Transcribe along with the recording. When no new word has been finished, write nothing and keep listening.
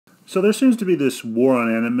So there seems to be this war on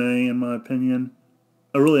anime, in my opinion.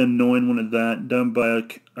 A really annoying one at that, done by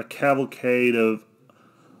a cavalcade of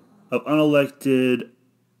unelected,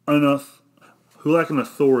 who lack an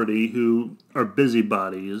authority, who are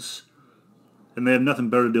busybodies, and they have nothing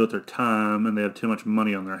better to do with their time, and they have too much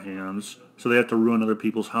money on their hands, so they have to ruin other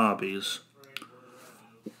people's hobbies.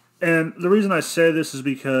 And the reason I say this is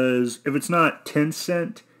because if it's not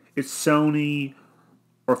Tencent, it's Sony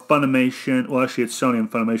or Funimation. Well, actually, it's Sony and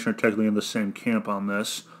Funimation are technically in the same camp on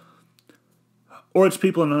this. Or it's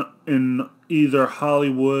people in either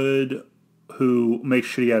Hollywood who make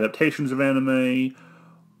shitty adaptations of anime,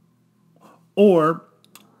 or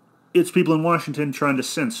it's people in Washington trying to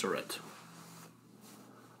censor it.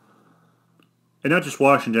 And not just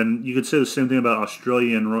Washington, you could say the same thing about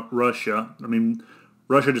Australia and Russia. I mean,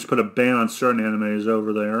 Russia just put a ban on certain animes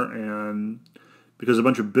over there, and because a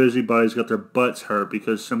bunch of busybodies got their butts hurt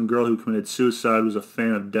because some girl who committed suicide was a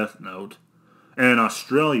fan of Death Note. And in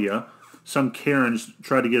Australia, some Karens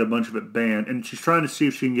tried to get a bunch of it banned, and she's trying to see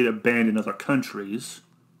if she can get it banned in other countries.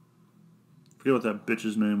 I forget what that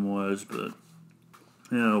bitch's name was, but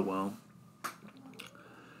yeah, well.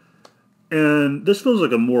 And this feels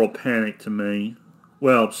like a moral panic to me.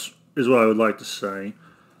 Well, is what I would like to say.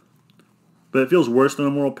 But it feels worse than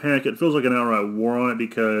a moral panic. It feels like an outright war on it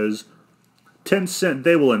because Tencent,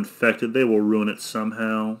 they will infect it. They will ruin it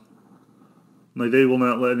somehow. Like, they will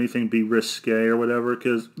not let anything be risque or whatever,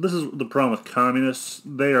 because this is the problem with communists.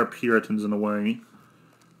 They are Puritans in a way.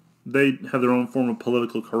 They have their own form of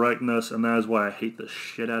political correctness, and that is why I hate the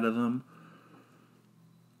shit out of them.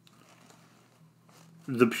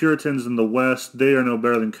 The Puritans in the West, they are no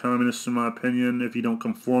better than communists in my opinion. If you don't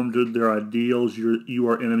conform to their ideals, you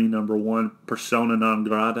are enemy number one, persona non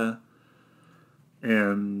grata.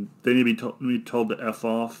 And they need to be told to F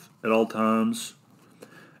off at all times.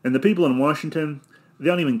 And the people in Washington, they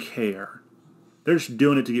don't even care. They're just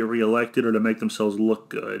doing it to get reelected or to make themselves look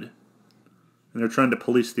good. And they're trying to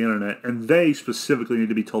police the internet. And they specifically need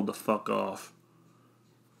to be told to fuck off.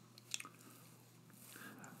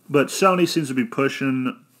 But Sony seems to be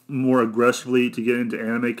pushing more aggressively to get into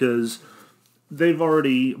anime because they've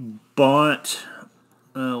already bought,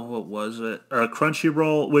 what was it?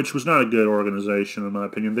 Crunchyroll, which was not a good organization in my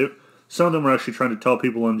opinion. Some of them were actually trying to tell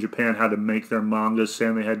people in Japan how to make their mangas,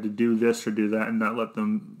 saying they had to do this or do that and not let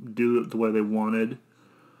them do it the way they wanted.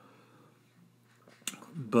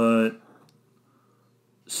 But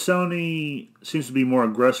Sony seems to be more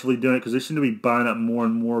aggressively doing it because they seem to be buying up more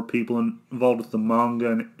and more people involved with the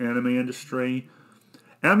manga and anime industry.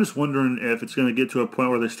 And I'm just wondering if it's going to get to a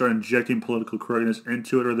point where they start injecting political correctness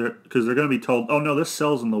into it, or because they're going to be told, "Oh no, this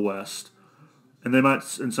sells in the West," and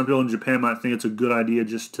some people in Japan might think it's a good idea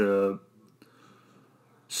just to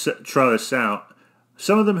try this out.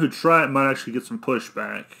 Some of them who try it might actually get some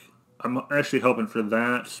pushback. I'm actually hoping for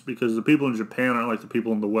that because the people in Japan aren't like the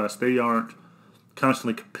people in the West. They aren't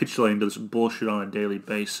constantly capitulating to this bullshit on a daily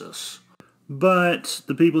basis. But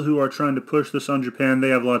the people who are trying to push this on Japan, they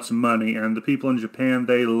have lots of money, and the people in Japan,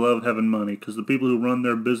 they love having money, because the people who run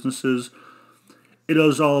their businesses, it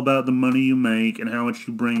is all about the money you make and how much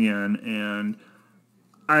you bring in, and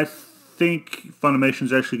I think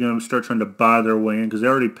Funimation's actually going to start trying to buy their way in, because they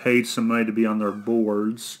already paid some money to be on their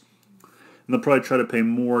boards, and they'll probably try to pay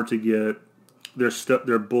more to get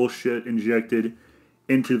their bullshit injected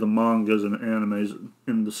into the mangas and animes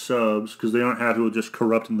in the subs, because they aren't happy with just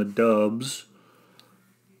corrupting the dubs.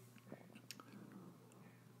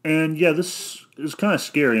 And yeah, this is kind of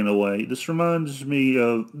scary in a way. This reminds me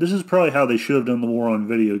of, this is probably how they should have done the war on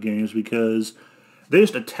video games, because they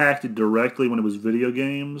just attacked it directly when it was video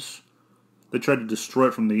games. They tried to destroy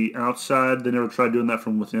it from the outside. They never tried doing that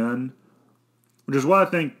from within. Which is why I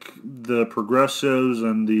think the progressives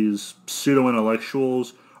and these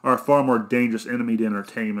pseudo-intellectuals are a far more dangerous enemy to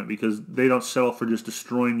entertainment, because they don't settle for just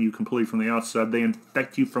destroying you completely from the outside. They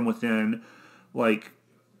infect you from within like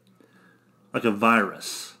a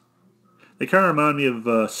virus. They kind of remind me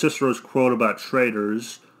of Cicero's quote about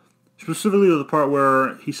traitors, specifically the part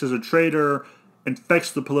where he says a traitor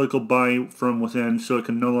infects the political body from within so it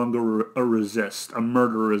can no longer resist. A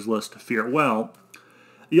murderer is less to fear. Well,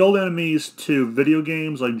 the old enemies to video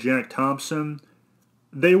games like Jack Thompson,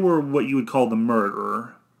 they were what you would call the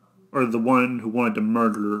murderer, or the one who wanted to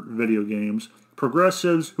murder video games.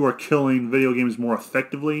 Progressives who are killing video games more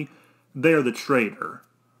effectively, they are the traitor.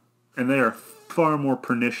 And they are far more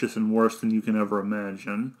pernicious and worse than you can ever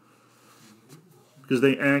imagine. Because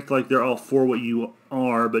they act like they're all for what you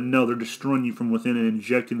are, but no, they're destroying you from within and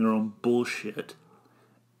injecting their own bullshit.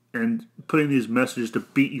 And putting these messages to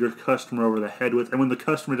beat your customer over the head with. And when the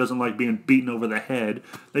customer doesn't like being beaten over the head,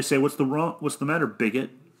 they say, what's the matter,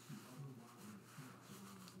 bigot?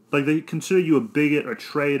 Like, they consider you a bigot, a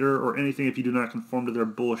traitor, or anything if you do not conform to their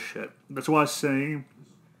bullshit. That's why I say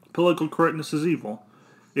political correctness is evil.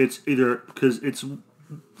 It's either, because it's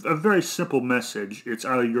a very simple message. It's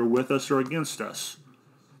either you're with us or against us.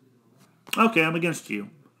 Okay, I'm against you.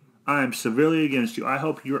 I am severely against you. I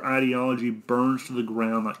hope your ideology burns to the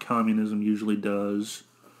ground like communism usually does.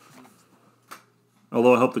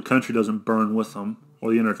 Although I hope the country doesn't burn with them,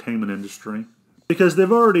 or the entertainment industry. Because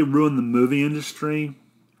they've already ruined the movie industry.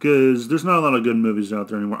 Because there's not a lot of good movies out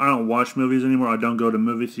there anymore. I don't watch movies anymore. I don't go to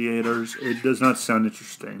movie theaters. It does not sound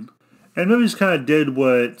interesting. And movies kind of did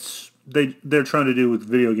what they're trying to do with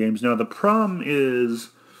video games. Now, the problem is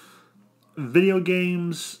video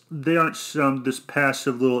games, they aren't this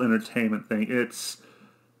passive little entertainment thing.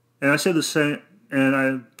 And I say the same, and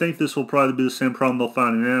I think this will probably be the same problem they'll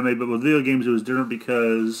find in anime, but with video games it was different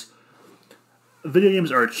because video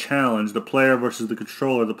games are a challenge. The player versus the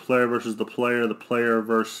controller, the player versus the player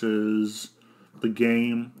versus the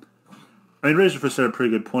game. I mean, Razorfist said a pretty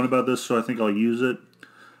good point about this, so I think I'll use it.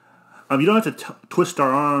 You don't have to twist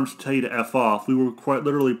our arms to tell you to F off. We were quite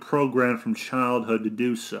literally programmed from childhood to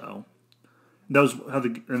do so. That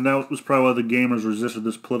was probably why the gamers resisted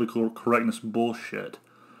this political correctness bullshit.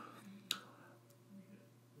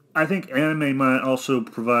 I think anime might also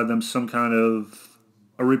provide them some kind of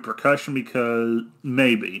a repercussion because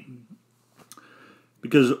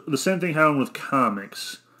the same thing happened with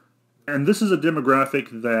comics, and this is a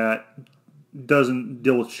demographic that doesn't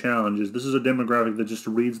deal with challenges. This is a demographic that just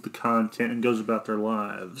reads the content and goes about their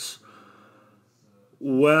lives.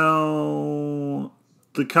 Well,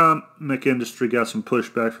 the comic industry got some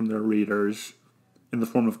pushback from their readers in the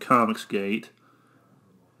form of Comicsgate,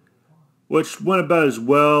 which went about as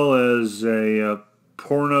well as a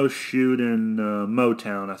porno shoot in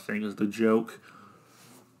Motown, I think is the joke.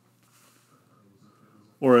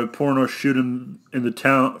 Or a porno shoot in the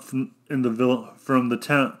town, from the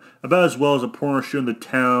town, about as well as a porno shoot in the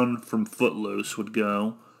town from Footloose would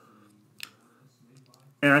go.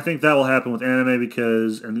 And I think that will happen with anime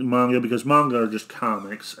because manga are just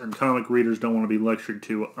comics, and comic readers don't want to be lectured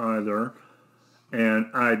to either.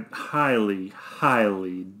 And I highly,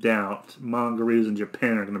 highly doubt manga readers in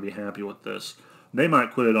Japan are going to be happy with this. They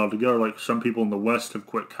might quit it altogether, like some people in the West have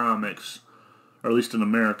quit comics, or at least in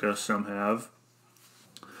America, some have.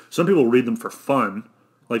 Some people read them for fun.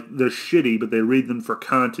 Like, they're shitty, but they read them for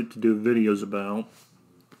content to do videos about.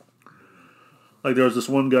 Like, there was this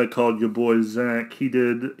one guy called your boy Zach. He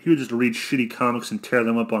would just read shitty comics and tear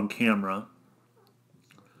them up on camera.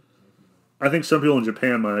 I think some people in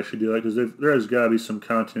Japan might actually do that, because there has got to be some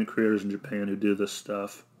content creators in Japan who do this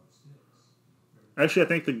stuff. Actually, I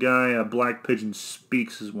think the guy, Black Pigeon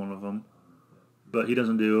Speaks, is one of them. But he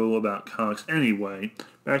doesn't do about comics. Anyway,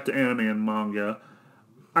 back to anime and manga.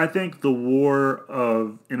 I think the war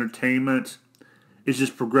of entertainment is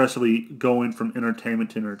just progressively going from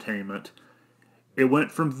entertainment to entertainment. It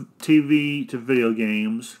went from TV to video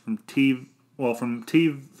games, from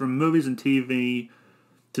movies and TV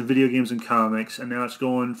to video games and comics, and now it's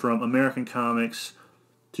going from American comics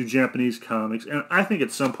to Japanese comics. And I think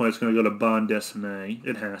at some point it's going to go to bande dessinée.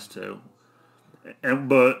 It has to.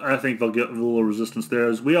 But I think they'll get a little resistance there.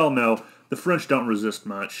 As we all know, the French don't resist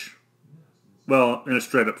much. Well, in a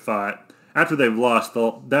straight-up fight. After they've lost,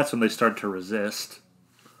 that's when they start to resist.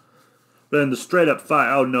 But in the straight-up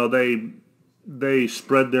fight, oh no, they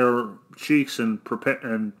spread their cheeks and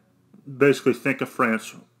basically think of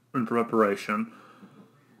France in preparation.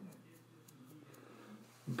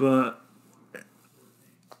 But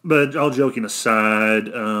all joking aside,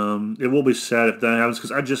 it will be sad if that happens,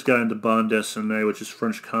 because I just got into bande dessinée, which is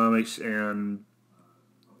French comics, and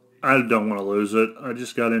I don't want to lose it. I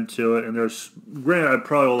just got into it, and granted, I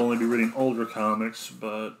probably will only be reading older comics,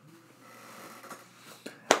 but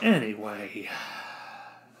anyway,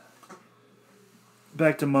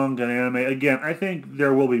 back to manga and anime. Again, I think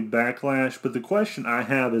there will be backlash, but the question I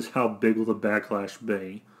have is how big will the backlash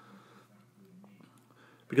be?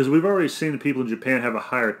 Because we've already seen that people in Japan have a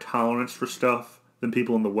higher tolerance for stuff than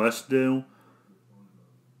people in the West do.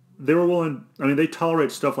 They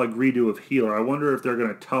tolerate stuff like redo of Healer. I wonder if they're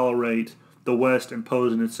going to tolerate the West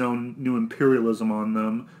imposing its own new imperialism on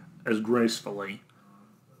them as gracefully.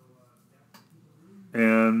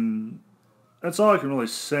 And that's all I can really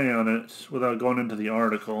say on it without going into the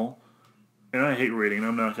article. And I hate reading,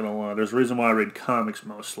 I'm not going to lie. There's a reason why I read comics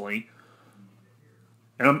mostly.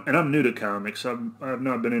 And I'm new to comics. I've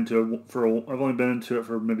not been into it I've only been into it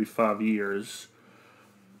for maybe 5 years.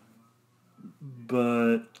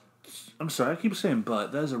 But I'm sorry, I keep saying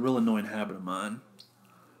but. That is a real annoying habit of mine.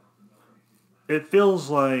 It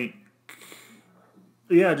feels like,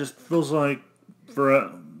 it just feels like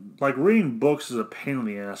Like, reading books is a pain in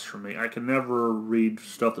the ass for me. I can never read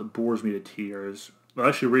stuff that bores me to tears. Well,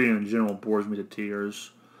 actually, reading in general bores me to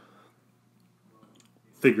tears.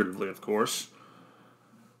 Figuratively, of course.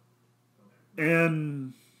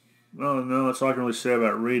 And, well, no, that's all I can really say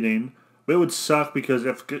about reading. But it would suck because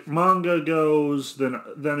if manga goes, then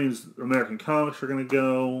that means American comics are going to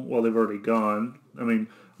go. Well, they've already gone. I mean,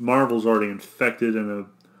 Marvel's already infected in a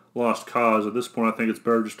lost cause. At this point, I think it's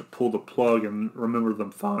better just to pull the plug and remember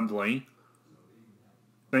them fondly.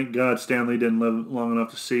 Thank God Stan Lee didn't live long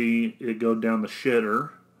enough to see it go down the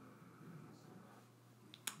shitter.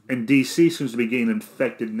 And DC seems to be getting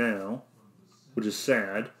infected now, which is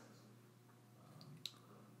sad.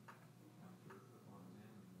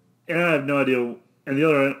 And I have no idea. And the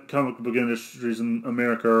other comic book industries in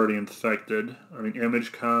America are already infected. I mean,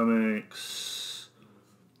 Image Comics,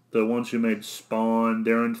 the ones who made Spawn,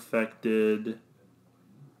 they're infected.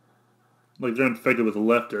 Like, they're infected with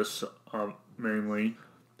leftists, mainly,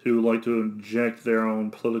 who like to inject their own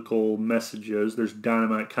political messages. There's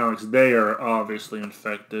Dynamite Comics. They are obviously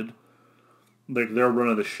infected. Like, their Run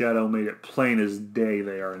of the Shadow made it plain as day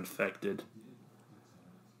they are infected.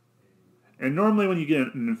 And normally when you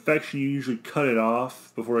get an infection, you usually cut it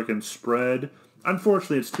off before it can spread.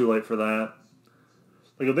 Unfortunately, it's too late for that.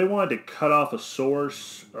 Like, if they wanted to cut off a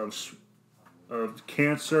source of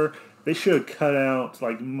cancer, they should have cut out,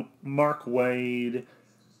 like, Mark Waid.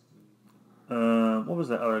 What was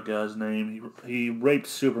that other guy's name? He raped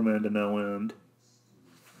Superman to no end.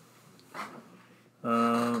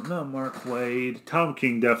 Not Mark Waid. Tom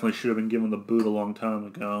King definitely should have been given the boot a long time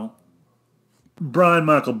ago. Brian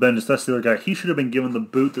Michael Bendis, that's the other guy. He should have been given the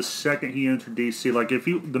boot the second he entered DC. Like,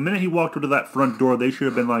 the minute he walked into that front door, they should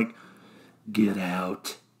have been like, "Get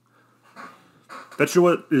out." That's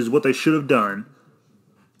what they should have done.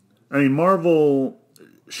 I mean, Marvel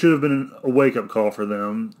should have been a wake-up call for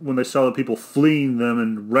them when they saw the people fleeing them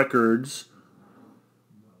in records,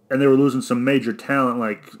 and they were losing some major talent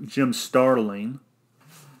like Jim Starlin.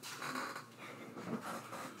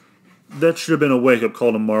 That should have been a wake-up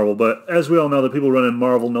call to Marvel, but as we all know, the people running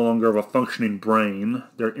Marvel no longer have a functioning brain.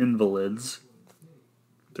 They're invalids.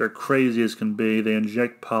 They're crazy as can be. They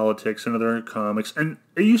inject politics into their comics. And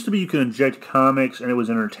it used to be you could inject comics and it was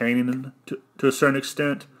entertaining to a certain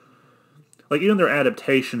extent. Like, even their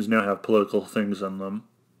adaptations now have political things in them.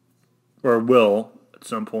 Or will, at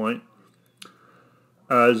some point.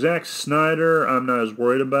 Zack Snyder, I'm not as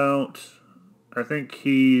worried about. I think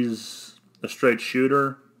he's a straight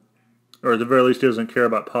shooter. Or at the very least, he doesn't care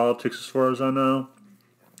about politics as far as I know.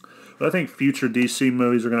 But I think future DC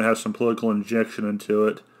movies are going to have some political injection into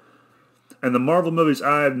it. And the Marvel movies,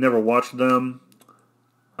 I've never watched them.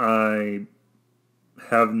 I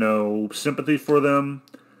have no sympathy for them.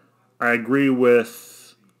 I agree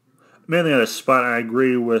with, mainly on a spot, I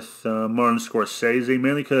agree with Martin Scorsese,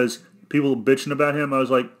 mainly because people bitching about him, I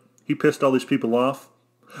was like, he pissed all these people off.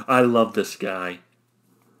 I love this guy.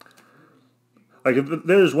 Like, if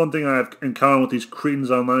there's one thing I have in common with these cretins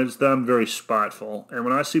online, it's that I'm very spiteful. And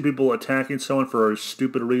when I see people attacking someone for a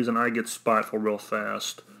stupid reason, I get spiteful real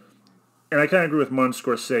fast. And I kind of agree with Martin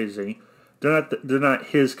Scorsese. They're not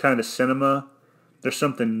his kind of cinema. There's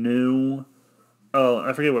something new. Oh,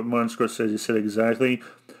 I forget what Martin Scorsese said exactly.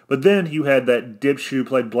 But then you had that dipshit who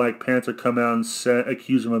played Black Panther come out and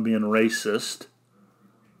accuse him of being racist.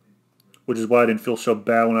 Which is why I didn't feel so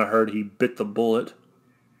bad when I heard he bit the bullet.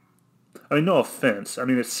 I mean, no offense. I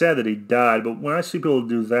mean, it's sad that he died, but when I see people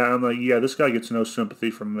do that, I'm like, yeah, this guy gets no sympathy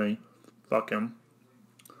from me. Fuck him.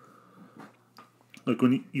 Like,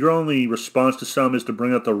 when your only response to some is to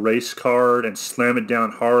bring out the race card and slam it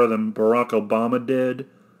down harder than Barack Obama did.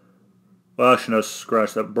 Well, actually, no,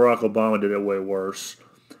 scratch that. Barack Obama did it way worse.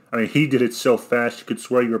 I mean, he did it so fast you could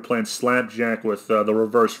swear you were playing slapjack with the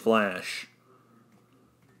reverse flash.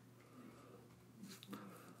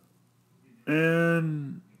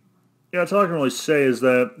 And yeah, that's all I can really say is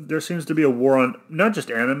that there seems to be a war on not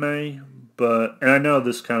just anime, but, and I know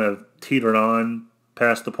this kind of teetered on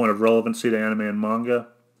past the point of relevancy to anime and manga,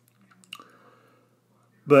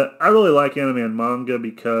 but I really like anime and manga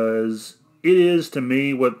because it is, to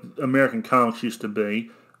me, what American comics used to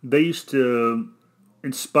be. They used to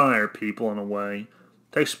inspire people in a way.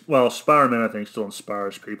 Well, Spider-Man, I think, still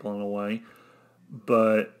inspires people in a way,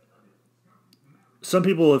 but some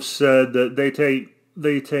people have said that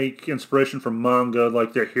they take inspiration from manga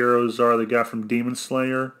like their heroes are the guy from Demon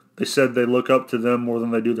Slayer. They said they look up to them more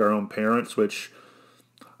than they do their own parents, which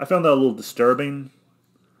I found that a little disturbing.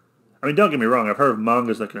 I mean, don't get me wrong, I've heard of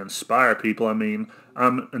mangas that can inspire people. I mean,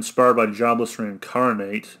 I'm inspired by Jobless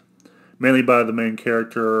Reincarnate, mainly by the main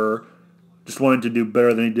character just wanting to do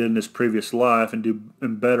better than he did in his previous life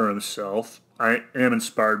and better himself. I am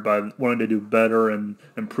inspired by wanting to do better and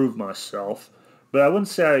improve myself. But I wouldn't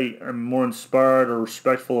say I'm more inspired or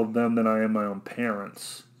respectful of them than I am my own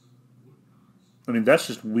parents. I mean, that's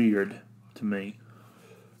just weird to me.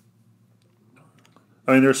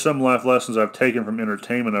 I mean, there's some life lessons I've taken from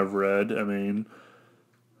entertainment I've read. I mean,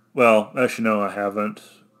 well, actually, no, I haven't.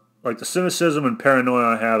 Like, the cynicism and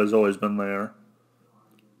paranoia I have has always been there.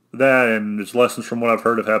 That and it's lessons from what I've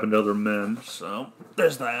heard have happened to other men. So,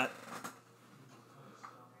 there's that.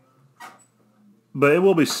 But it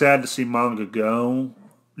will be sad to see manga go,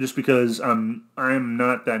 just because I am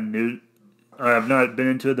not that new. I have not been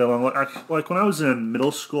into it that long. Like when I was in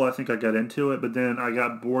middle school, I think I got into it, but then I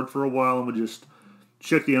got bored for a while and would just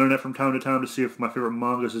check the internet from time to time to see if my favorite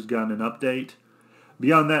mangas has gotten an update.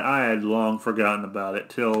 Beyond that, I had long forgotten about it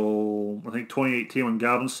till I think 2018 when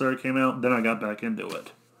Goblin Slayer came out. Then I got back into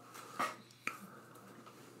it.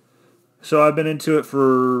 So I've been into it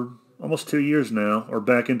for almost 2 years now, or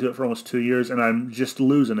back into it for almost 2 years, and I'm just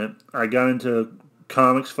losing it. I got into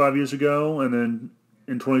comics 5 years ago, and then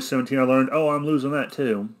in 2017 I learned, oh, I'm losing that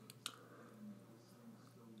too.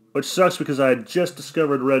 Which sucks because I had just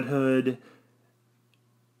discovered Red Hood,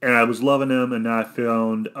 and I was loving him, and now I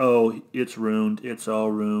found, oh, it's ruined. It's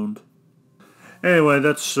all ruined. Anyway,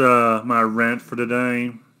 that's my rant for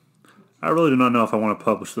today. I really do not know if I want to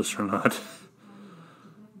publish this or not.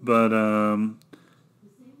 But,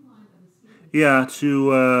 yeah,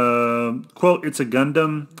 to quote, it's a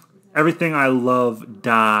Gundam, everything I love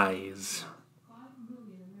dies.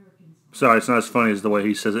 Sorry, it's not as funny as the way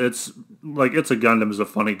he says it. It's like, it's a Gundam is a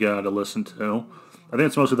funny guy to listen to. I think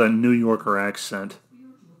it's mostly that New Yorker accent.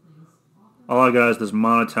 All I got is this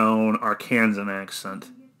monotone Arkansan accent.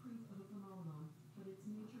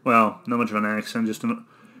 Well, not much of an accent, just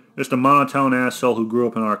a monotone asshole who grew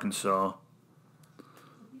up in Arkansas.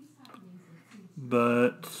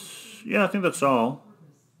 But, yeah, I think that's all.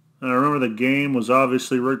 And I remember the game was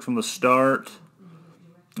obviously rigged from the start.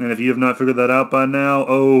 And if you have not figured that out by now,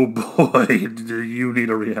 oh boy, do you need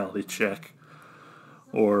a reality check.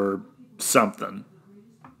 Or something.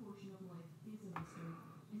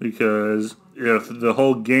 Because if the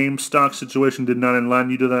whole game stock situation did not enlighten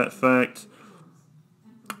you to that fact,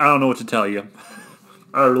 I don't know what to tell you.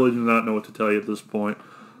 I really do not know what to tell you at this point.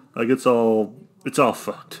 Like, it's all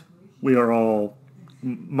fucked. We are all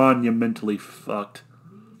monumentally fucked.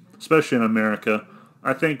 Especially in America.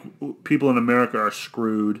 I think people in America are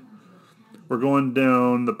screwed. We're going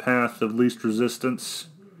down the path of least resistance.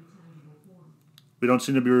 We don't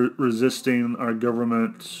seem to be resisting our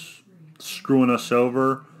government screwing us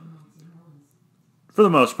over. For the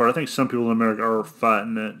most part, I think some people in America are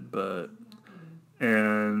fighting it,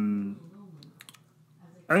 and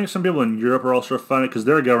I think some people in Europe are also fighting it because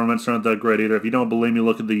their governments aren't that great either. If you don't believe me,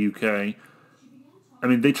 look at the UK. I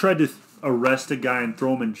mean, they tried to arrest a guy and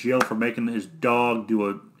throw him in jail for making his dog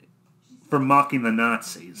for mocking the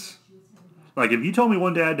Nazis. Like, if you told me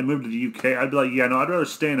one day I had to move to the UK, I'd be like, yeah, no, I'd rather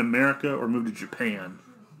stay in America or move to Japan.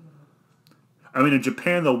 I mean, in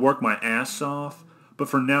Japan, they'll work my ass off, but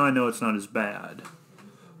for now, I know it's not as bad.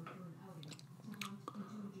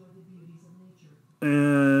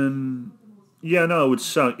 And, yeah, no, it would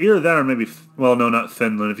suck. Either that or maybe, well, no, not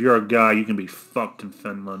Finland. If you're a guy, you can be fucked in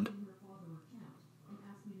Finland.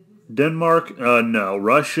 Denmark? No.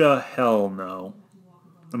 Russia? Hell no.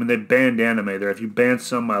 I mean, they banned anime there. If you ban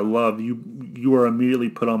something I love, you are immediately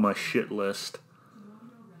put on my shit list.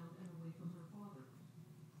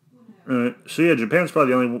 So yeah, Japan's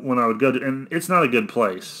probably the only one I would go to, and it's not a good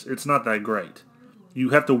place. It's not that great.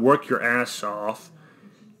 You have to work your ass off.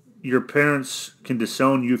 Your parents can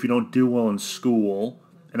disown you if you don't do well in school,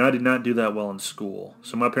 and I did not do that well in school.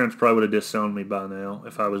 So my parents probably would have disowned me by now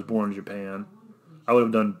if I was born in Japan. I would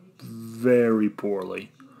have done very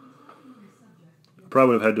poorly. I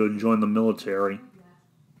probably would have had to join the military.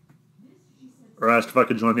 Or asked if I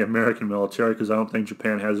could join the American military, because I don't think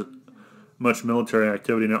Japan has much military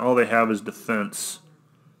activity. Now all they have is defense.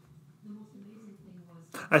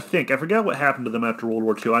 I forgot what happened to them after World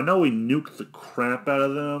War II. I know we nuked the crap out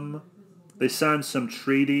of them. They signed some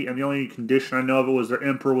treaty, and the only condition I know of it was their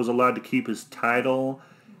emperor was allowed to keep his title.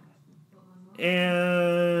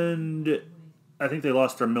 And I think they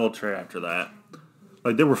lost their military after that.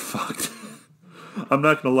 Like, they were fucked. I'm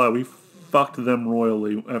not going to lie, we fucked them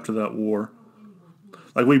royally after that war.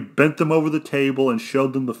 Like, we bent them over the table and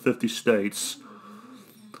showed them the 50 states.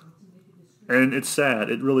 And it's sad.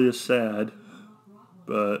 It really is sad.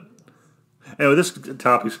 But anyway, this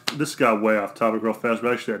got way off topic real fast, but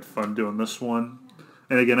I actually had fun doing this one.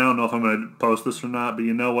 And again, I don't know if I'm going to post this or not, but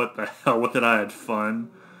you know what the hell with it, I had fun.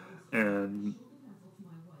 and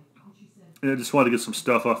I just wanted to get some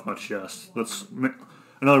stuff off my chest. That's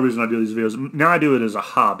another reason I do these videos. Now I do it as a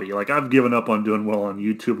hobby. Like, I've given up on doing well on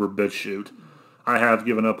YouTube or BitChute. I have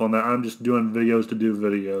given up on that. I'm just doing videos to do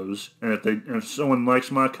videos. And if someone likes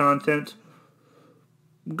my content,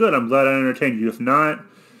 good. I'm glad I entertained you. If not,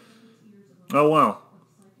 oh well.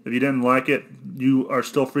 If you didn't like it, you are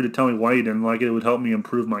still free to tell me why you didn't like it. It would help me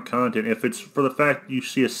improve my content. If it's for the fact you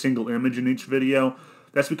see a single image in each video,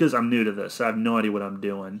 that's because I'm new to this. I have no idea what I'm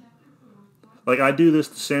doing. Like, I do this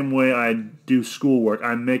the same way I do schoolwork.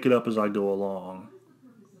 I make it up as I go along.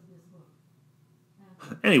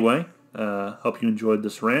 Anyway, hope you enjoyed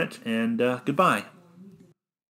this rant, and goodbye.